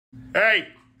Hey!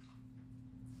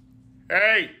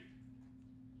 Hey!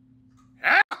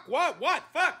 Fuck, what?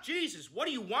 Fuck, Jesus, what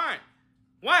do you want?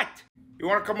 What? You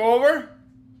wanna come over?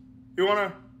 You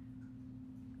wanna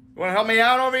help me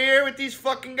out over here with these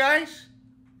fucking guys?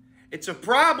 It's a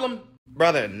problem.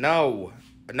 Brother, no.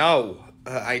 No,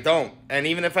 I don't. And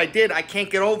even if I did, I can't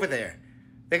get over there.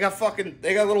 They got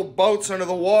little boats under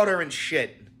the water and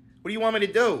shit. What do you want me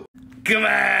to do? Come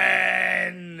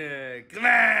on! Come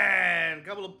on! A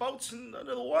couple of boats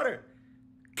under the water.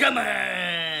 Come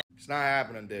on! It's not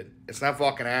happening, dude. It's not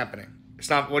fucking happening. It's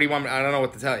not, what do you want me, I don't know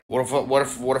what to tell you.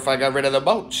 What if I got rid of the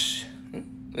boats?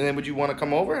 And then would you want to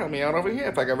come over, help me out over here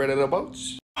if I got rid of the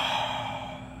boats?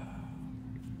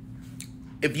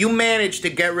 If you managed to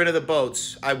get rid of the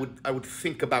boats, I would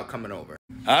think about coming over.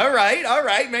 All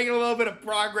right, making a little bit of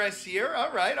progress here.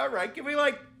 All right, give me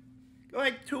like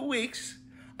 2 weeks.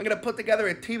 I'm gonna put together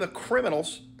a team of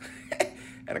criminals,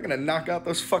 and I'm gonna knock out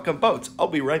those fucking boats. I'll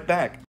be right back.